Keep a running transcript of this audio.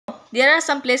There are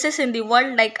some places in the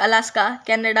world like Alaska,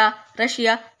 Canada,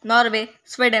 Russia, Norway,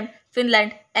 Sweden,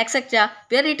 Finland, etc.,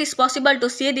 where it is possible to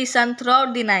see the sun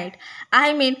throughout the night.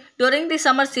 I mean, during the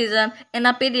summer season, in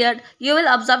a period, you will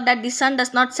observe that the sun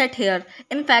does not set here.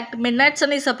 In fact, midnight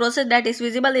sun is a process that is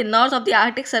visible in north of the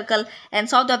Arctic Circle and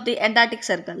south of the Antarctic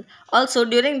Circle. Also,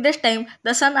 during this time,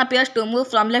 the sun appears to move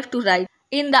from left to right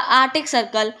in the Arctic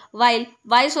Circle, while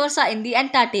vice versa in the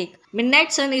Antarctic.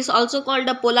 Midnight sun is also called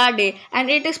a polar day, and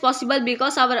it is possible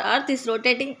because our Earth is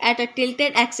rotating at a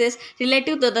tilted axis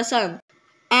relative to the sun.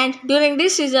 And during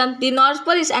this season, the North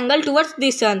Pole is angled towards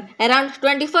the sun around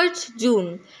 21st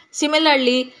June.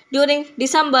 Similarly, during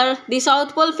December, the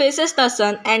South Pole faces the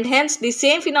sun, and hence the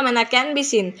same phenomena can be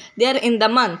seen there in the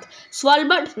month.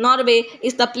 Svalbard, Norway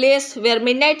is the place where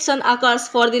midnight sun occurs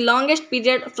for the longest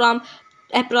period from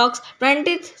approx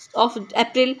 20th of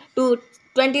April to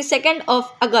 22nd of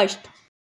August.